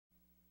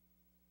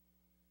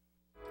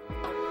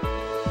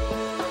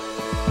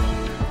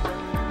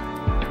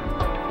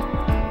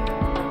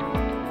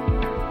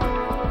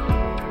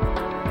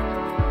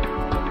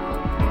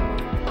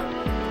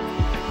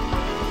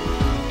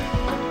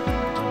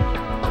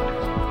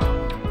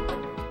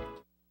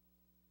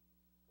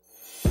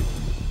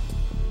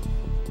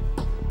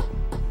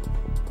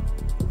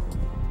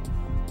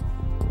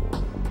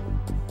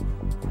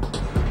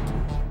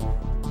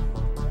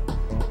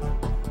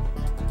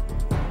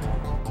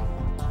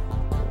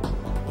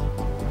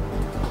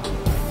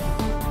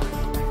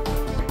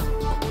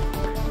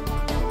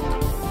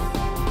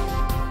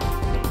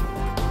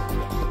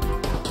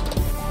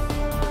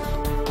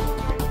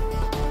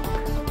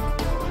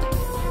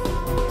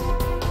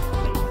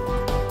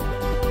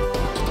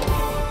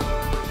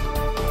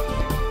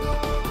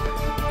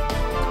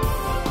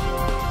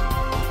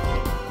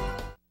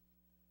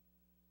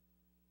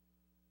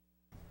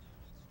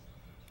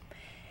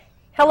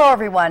Hello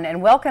everyone,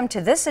 and welcome to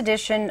this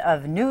edition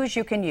of News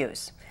You Can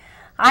Use.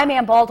 I'm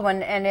Ann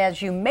Baldwin, and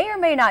as you may or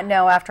may not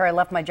know, after I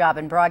left my job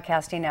in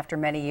broadcasting after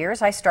many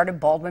years, I started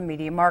Baldwin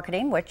Media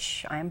Marketing,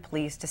 which I am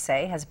pleased to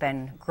say has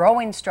been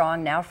growing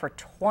strong now for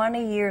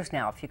 20 years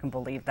now, if you can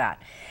believe that.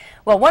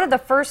 Well, one of the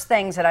first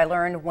things that I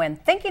learned when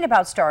thinking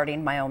about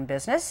starting my own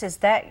business is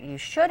that you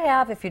should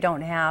have, if you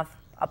don't have,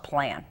 a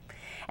plan.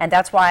 And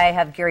that's why I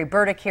have Gary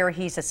Burdick here.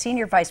 He's a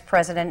Senior Vice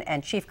President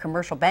and Chief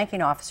Commercial Banking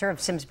Officer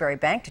of Simsbury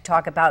Bank to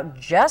talk about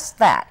just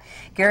that.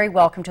 Gary,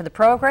 welcome to the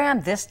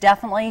program. This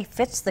definitely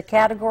fits the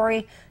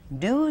category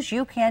news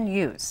you can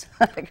use.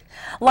 A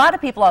lot of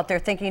people out there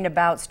thinking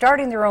about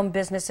starting their own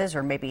businesses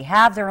or maybe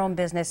have their own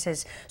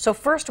businesses. So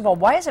first of all,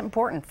 why is it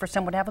important for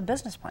someone to have a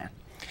business plan?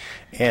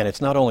 And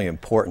it's not only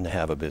important to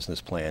have a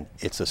business plan,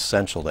 it's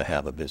essential to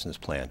have a business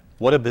plan.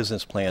 What a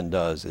business plan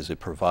does is it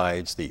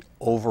provides the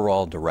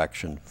overall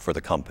direction for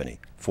the company,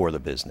 for the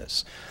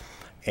business.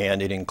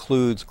 And it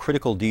includes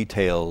critical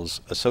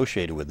details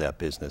associated with that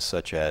business,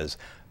 such as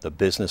the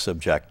business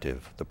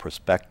objective, the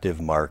prospective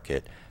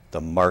market,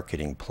 the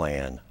marketing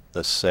plan,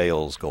 the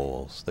sales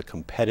goals, the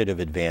competitive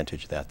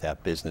advantage that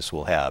that business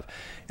will have.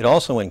 It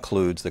also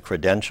includes the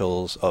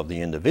credentials of the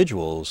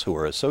individuals who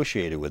are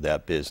associated with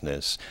that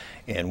business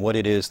and what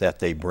it is that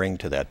they bring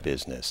to that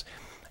business.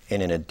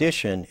 And in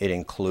addition, it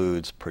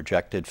includes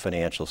projected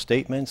financial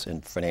statements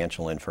and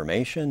financial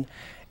information.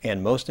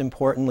 And most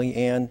importantly,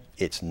 Ann,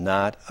 it's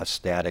not a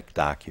static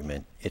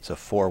document. It's a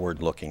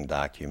forward-looking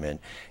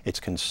document. It's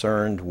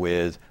concerned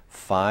with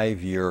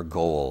 5-year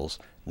goals,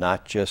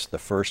 not just the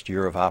first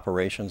year of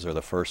operations or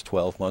the first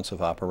 12 months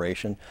of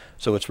operation.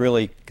 So it's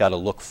really got a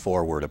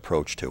look-forward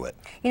approach to it.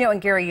 You know,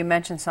 and Gary, you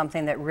mentioned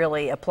something that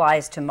really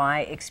applies to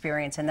my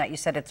experience, and that you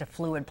said it's a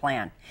fluid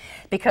plan.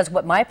 Because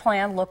what my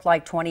plan looked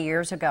like 20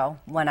 years ago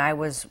when I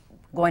was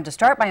going to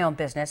start my own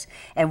business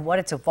and what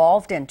it's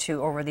evolved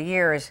into over the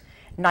years,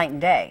 night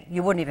and day.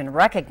 You wouldn't even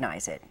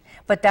recognize it.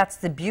 But that's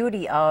the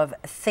beauty of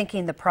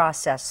thinking the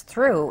process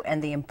through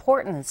and the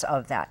importance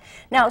of that.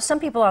 Now, some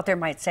people out there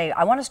might say,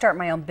 I want to start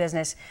my own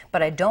business,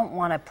 but I don't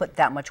want to put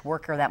that much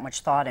work or that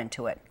much thought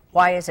into it.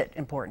 Why is it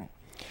important?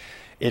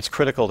 It's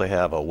critical to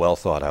have a well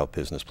thought out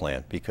business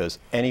plan because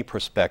any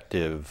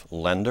prospective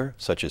lender,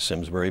 such as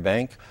Simsbury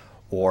Bank,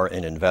 or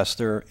an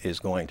investor is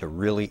going to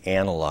really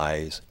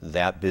analyze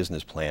that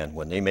business plan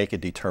when they make a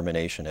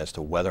determination as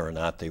to whether or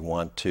not they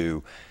want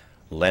to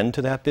lend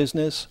to that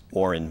business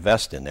or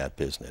invest in that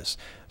business.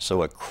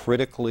 So a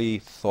critically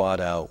thought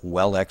out,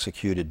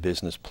 well-executed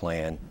business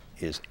plan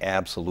is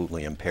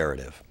absolutely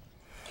imperative.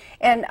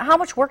 And how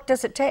much work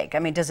does it take? I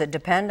mean, does it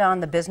depend on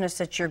the business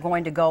that you're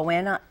going to go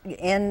in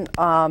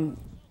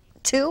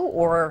to,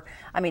 or,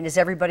 I mean, is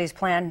everybody's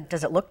plan,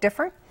 does it look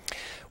different?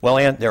 Well,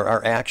 Ann, there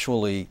are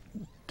actually,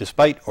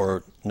 despite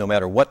or no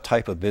matter what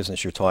type of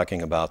business you're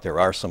talking about, there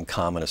are some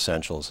common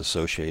essentials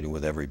associated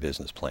with every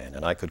business plan.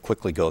 And I could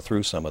quickly go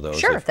through some of those.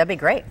 Sure, that'd be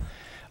great.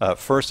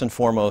 First and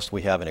foremost,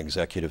 we have an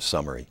executive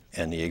summary.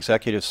 And the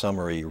executive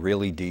summary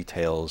really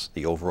details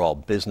the overall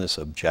business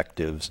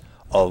objectives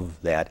of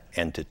that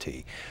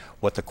entity,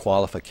 what the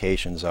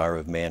qualifications are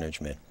of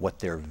management, what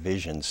their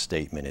vision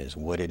statement is,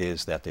 what it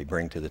is that they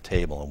bring to the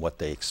table, and what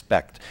they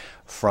expect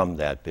from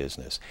that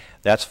business.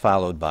 That's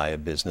followed by a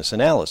business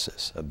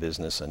analysis. A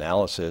business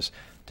analysis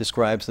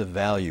describes the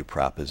value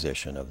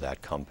proposition of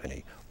that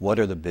company. What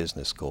are the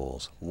business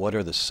goals? What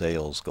are the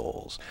sales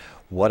goals?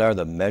 What are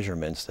the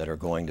measurements that are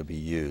going to be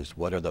used?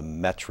 What are the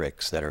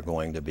metrics that are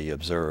going to be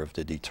observed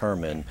to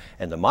determine,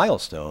 and the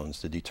milestones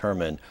to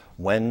determine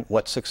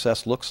what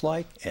success looks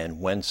like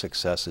and when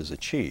success is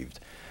achieved?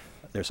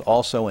 There's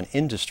also an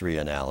industry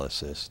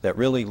analysis that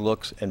really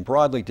looks and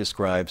broadly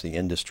describes the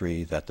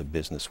industry that the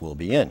business will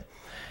be in.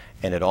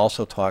 And it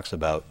also talks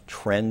about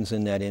trends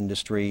in that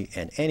industry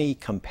and any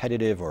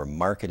competitive or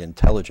market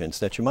intelligence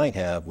that you might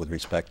have with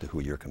respect to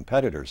who your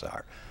competitors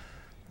are.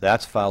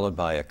 That's followed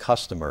by a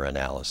customer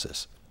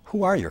analysis.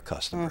 Who are your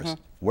customers?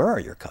 Mm-hmm. Where are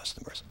your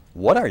customers?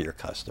 What are your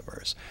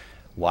customers?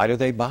 Why do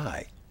they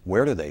buy?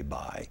 Where do they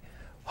buy?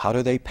 How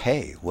do they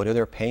pay? What are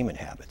their payment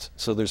habits?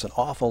 So there's an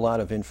awful lot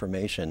of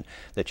information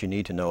that you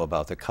need to know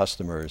about the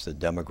customers, the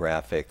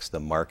demographics, the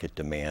market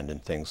demand,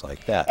 and things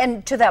like that.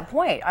 And to that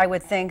point, I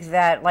would think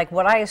that like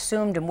what I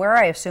assumed and where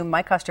I assumed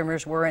my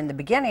customers were in the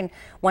beginning,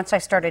 once I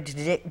started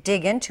to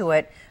dig into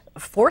it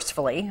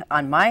forcefully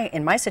in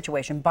my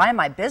situation, by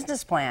my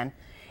business plan,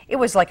 it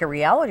was like a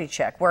reality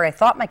check where I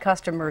thought my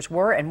customers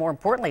were, and more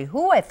importantly,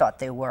 who I thought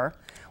they were,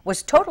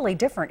 was totally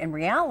different in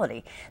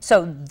reality.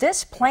 So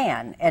this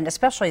plan, and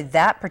especially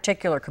that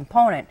particular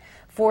component,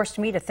 forced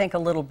me to think a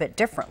little bit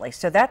differently.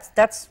 So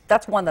that's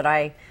one that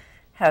I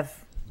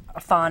have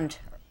a fond,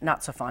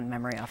 not so fond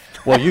memory of.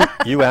 Well,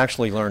 you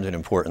actually learned an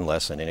important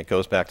lesson, and it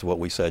goes back to what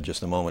we said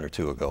just a moment or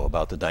two ago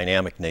about the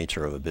dynamic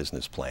nature of a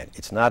business plan.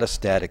 It's not a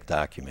static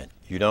document.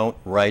 You don't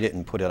write it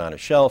and put it on a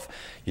shelf.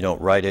 You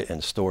don't write it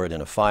and store it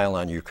in a file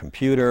on your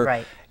computer.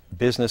 Right.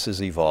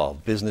 businesses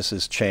evolve,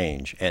 businesses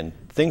change, and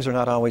things are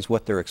not always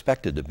what they're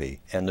expected to be.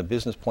 And the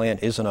business plan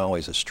isn't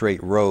always a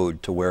straight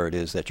road to where it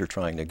is that you're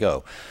trying to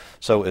go.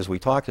 So as we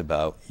talked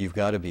about, you've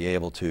got to be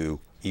able to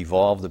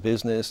evolve the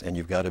business, and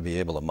you've got to be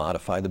able to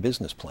modify the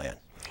business plan.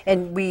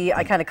 And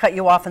I kind of cut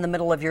you off in the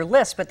middle of your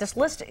list, but this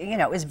list,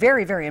 is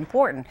very, very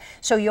important.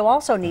 So you'll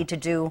also need to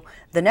do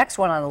the next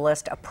one on the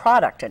list, a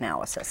product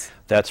analysis.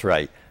 That's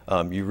right.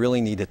 You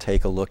really need to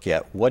take a look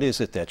at what is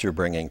it that you're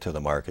bringing to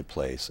the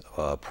marketplace,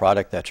 a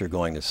product that you're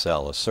going to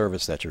sell, a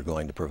service that you're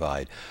going to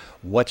provide.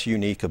 What's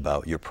unique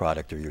about your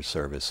product or your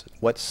service?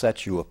 What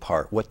sets you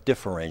apart? What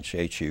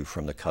differentiates you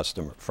from the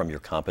customer, from your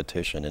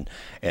competition,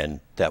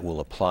 and that will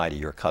apply to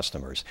your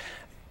customers?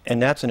 And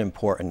that's an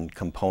important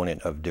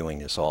component of doing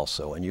this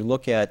also. And you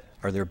look at,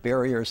 are there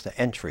barriers to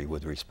entry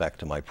with respect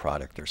to my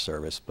product or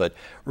service? But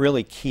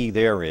really key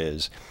there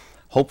is,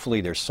 hopefully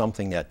there's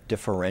something that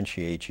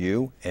differentiates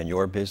you and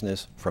your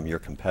business from your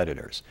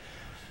competitors.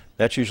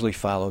 That's usually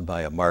followed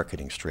by a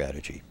marketing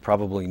strategy,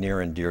 probably near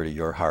and dear to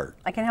your heart.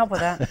 I can help with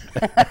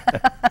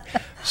that.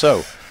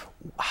 So,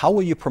 how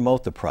will you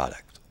promote the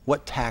product?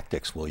 What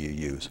tactics will you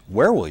use?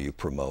 Where will you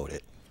promote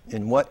it?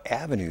 In what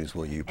avenues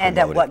will you promote it? And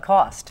at what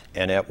cost?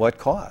 And at what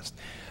cost?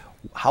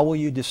 How will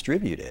you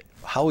distribute it?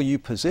 How will you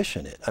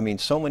position it? I mean,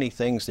 so many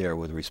things there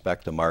with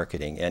respect to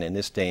marketing, and in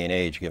this day and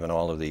age, given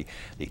all of the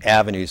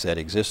avenues that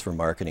exist for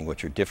marketing,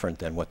 which are different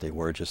than what they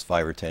were just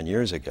 5 or 10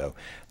 years ago,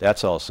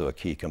 that's also a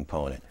key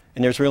component.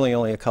 And there's really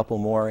only a couple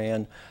more,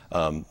 Ann.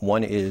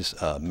 One is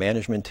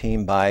management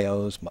team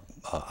bios,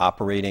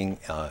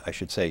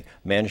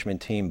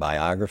 management team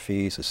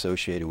biographies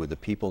associated with the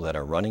people that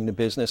are running the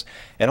business,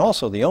 and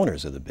also the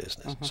owners of the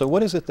business. So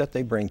what is it that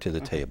they bring to the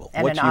table?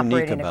 And what's an unique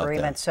operating about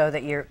agreement them? so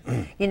that you're,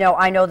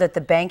 I know that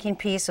the banking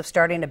piece of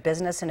starting a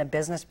business and a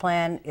business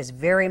plan is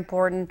very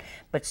important,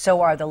 but so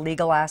are the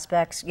legal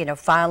aspects,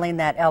 filing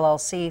that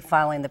LLC,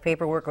 filing the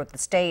paperwork with the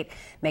state,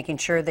 making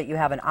sure that you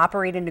have an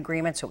operating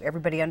agreement so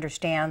everybody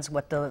understands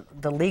what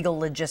the legal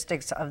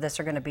logistics of this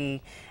are going to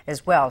be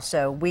as well.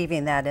 So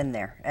weaving that in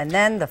there. And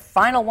then the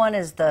final one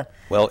is the...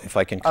 Well, if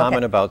I can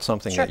comment about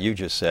something Sure. that you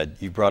just said,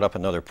 you brought up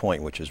another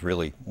point which is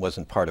really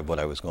wasn't part of what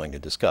I was going to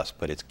discuss,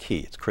 but it's key,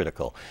 it's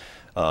critical.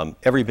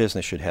 Every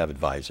business should have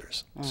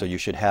advisors. So you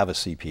should have a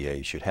CPA,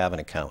 you should have an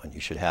accountant,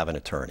 you should have an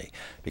attorney,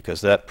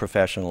 because that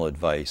professional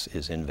advice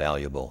is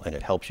invaluable and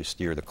it helps you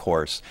steer the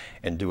course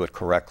and do it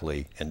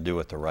correctly and do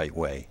it the right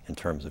way in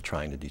terms of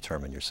trying to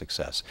determine your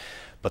success.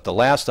 But the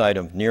last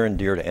item, near and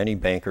dear to any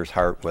banker's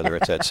heart, whether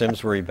it's at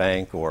Simsbury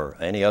Bank or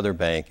any other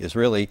bank, is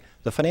really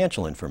the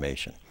financial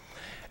information.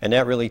 And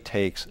that really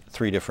takes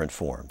 3 different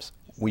forms.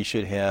 We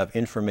should have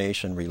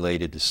information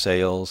related to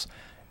sales,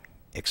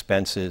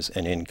 expenses,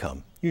 and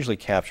income, usually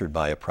captured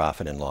by a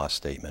profit and loss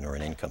statement or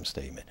an income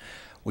statement.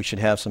 We should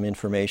have some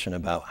information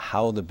about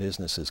how the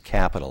business is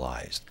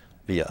capitalized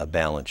via a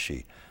balance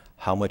sheet.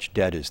 How much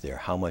debt is there?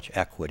 How much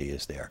equity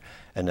is there?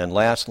 And then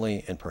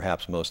lastly, and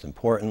perhaps most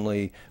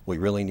importantly, we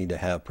really need to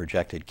have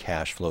projected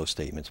cash flow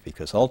statements,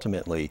 because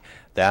ultimately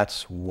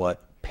that's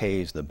what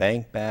pays the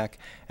bank back,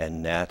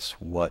 and that's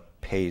what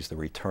pays the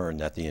return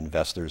that the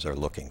investors are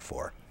looking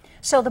for.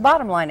 So the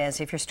bottom line is,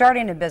 if you're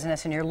starting a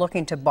business and you're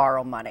looking to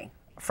borrow money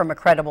from a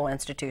credible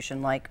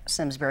institution like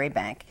Simsbury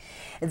Bank,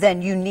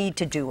 then you need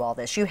to do all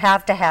this. You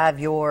have to have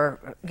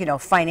your,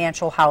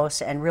 financial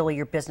house and really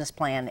your business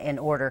plan in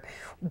order.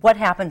 What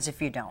happens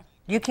if you don't?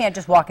 You can't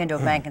just walk into a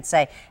bank and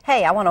say,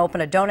 hey, I want to open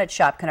a donut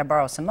shop, can I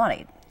borrow some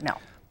money? No.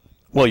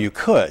 Well, you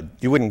could.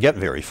 You wouldn't get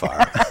very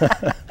far.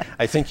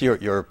 I think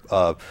your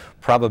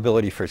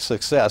probability for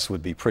success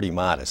would be pretty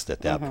modest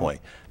at that point.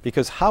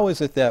 Because how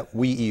is it that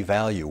we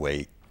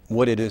evaluate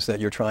what it is that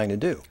you're trying to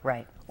do?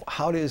 Right.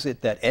 How is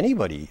it that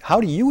how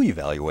do you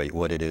evaluate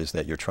what it is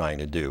that you're trying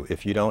to do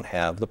if you don't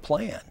have the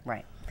plan?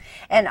 Right.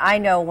 And I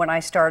know when I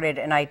started,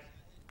 and I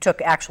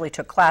actually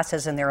took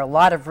classes, and there are a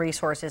lot of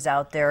resources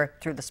out there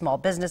through the Small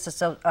Business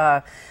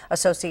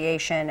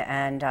Association,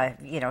 and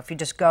if you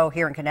just go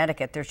here in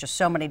Connecticut, there's just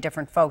so many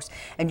different folks,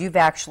 and you've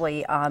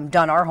actually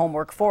done our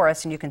homework for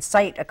us, and you can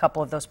cite a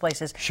couple of those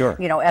places. Sure.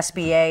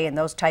 SBA and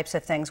those types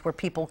of things where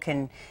people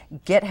can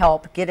get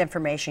help, get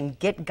information,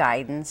 get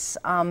guidance,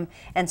 and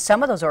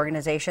some of those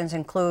organizations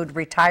include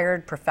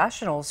retired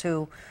professionals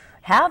who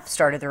have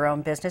started their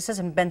own businesses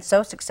and been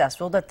so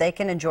successful that they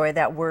can enjoy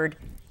that word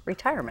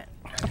retirement.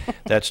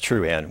 That's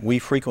true, Ann. We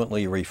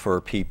frequently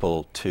refer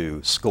people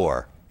to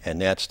SCORE,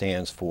 and that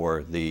stands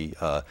for the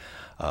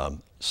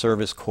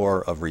Service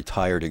Corps of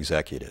Retired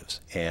Executives.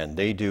 And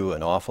they do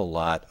an awful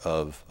lot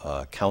of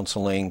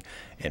counseling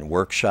and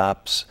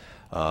workshops.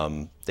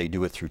 They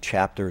do it through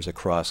chapters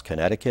across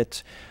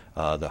Connecticut.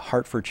 The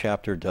Hartford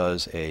chapter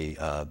does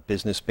a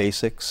business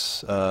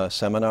basics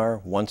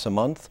seminar once a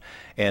month,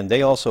 and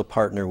they also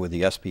partner with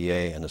the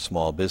SBA and the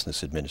Small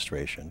Business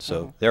Administration.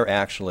 So they're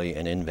actually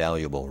an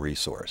invaluable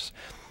resource.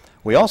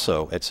 We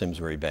also, at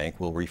Simsbury Bank,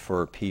 will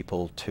refer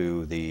people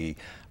to the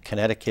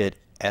Connecticut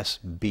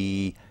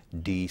SBDC,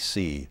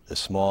 the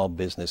Small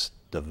Business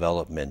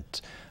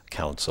Development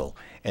Council.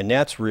 And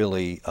that's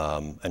really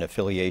an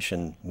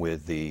affiliation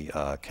with the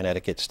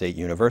Connecticut State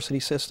University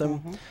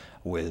system,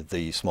 with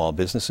the Small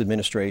Business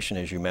Administration,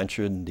 as you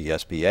mentioned, the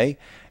SBA,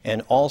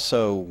 and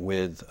also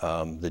with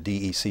the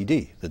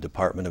DECD, the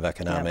Department of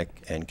Economic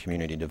and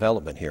Community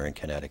Development here in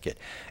Connecticut.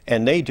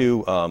 And they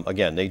do,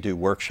 again, they do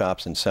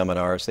workshops and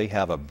seminars. They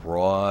have a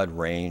broad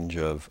range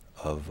of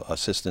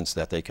assistance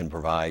that they can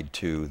provide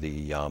to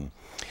the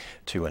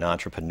to an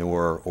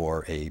entrepreneur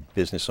or a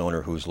business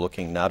owner who's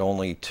looking not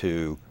only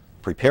to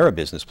prepare a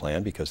business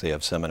plan, because they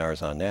have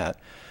seminars on that,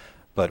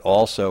 but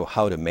also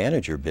how to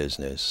manage your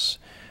business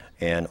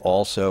and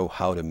also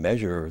how to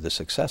measure the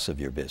success of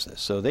your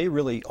business. So they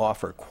really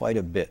offer quite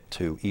a bit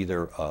to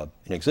either an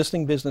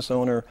existing business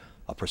owner,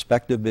 a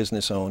prospective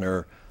business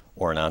owner,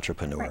 or an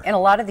entrepreneur. Right. And a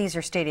lot of these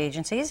are state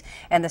agencies,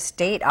 and the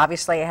state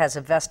obviously has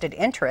a vested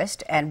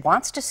interest and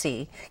wants to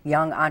see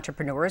young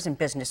entrepreneurs and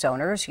business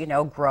owners, you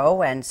know,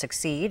 grow and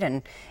succeed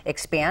and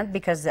expand,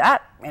 because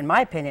that, in my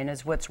opinion,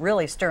 is what's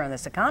really stirring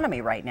this economy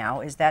right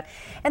now, is that.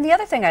 And the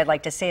other thing I'd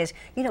like to say is,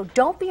 you know,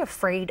 don't be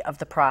afraid of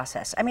the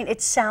process. I mean,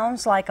 it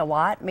sounds like a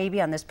lot, maybe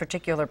on this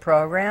particular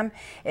program.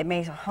 It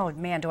may, oh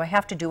man, do I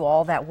have to do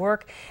all that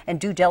work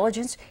and due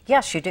diligence?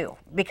 Yes, you do,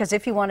 because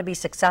if you want to be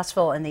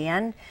successful in the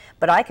end.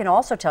 But I can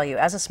also tell you,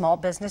 as a small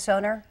business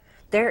owner,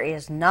 there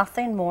is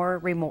nothing more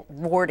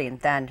rewarding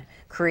than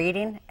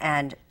creating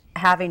and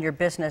having your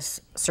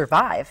business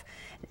survive,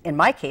 in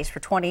my case, for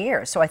 20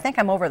 years. So I think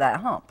I'm over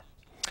that hump.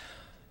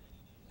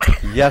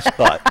 Yes,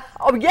 but.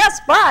 Oh, yes,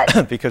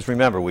 but. Because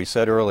remember, we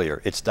said earlier,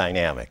 it's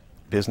dynamic.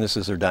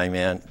 Businesses are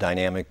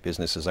dynamic,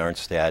 businesses aren't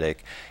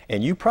static,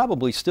 and you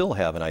probably still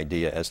have an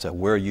idea as to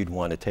where you'd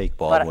want to take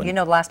Baldwin. But you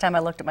know, the last time I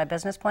looked at my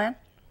business plan,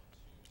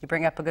 you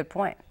bring up a good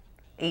point.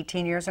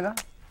 18 years ago?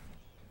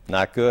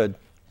 Not good.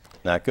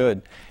 Not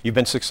good. You've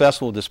been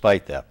successful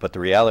despite that, but the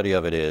reality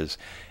of it is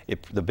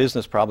the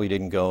business probably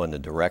didn't go in the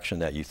direction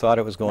that you thought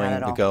it was going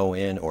to go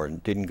in, or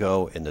didn't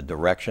go in the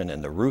direction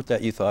and the route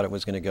that you thought it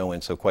was going to go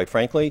in. So quite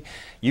frankly,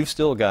 you've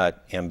still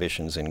got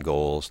ambitions and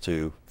goals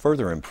to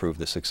further improve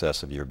the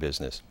success of your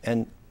business,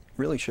 and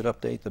really should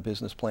update the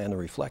business plan to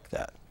reflect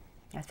that.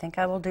 I think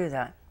I will do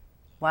that.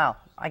 Wow,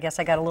 I guess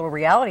I got a little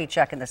reality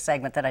check in this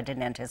segment that I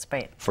didn't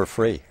anticipate. For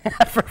free.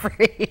 For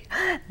free.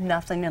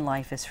 Nothing in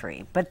life is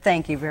free, but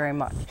thank you very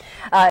much.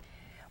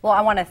 Well, I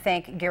want to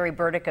thank Gary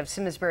Burdick of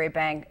Simsbury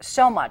Bank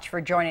so much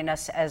for joining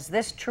us, as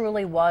this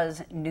truly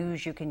was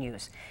news you can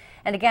use.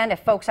 And again,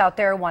 if folks out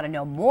there want to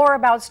know more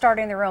about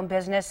starting their own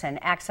business and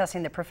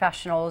accessing the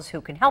professionals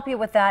who can help you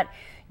with that,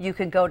 you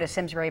can go to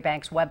Simsbury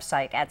Bank's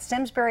website at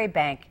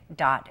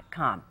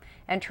simsburybank.com.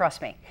 And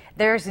trust me,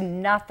 there's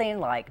nothing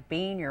like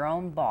being your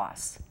own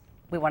boss.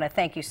 We want to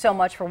thank you so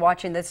much for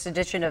watching this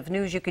edition of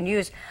News You Can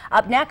Use.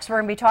 Up next, we're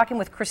going to be talking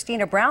with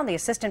Christina Brown, the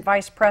Assistant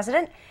Vice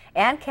President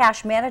and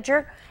Cash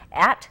Manager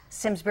at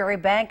Simsbury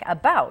Bank,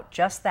 about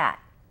just that,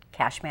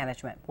 cash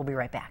management. We'll be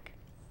right back.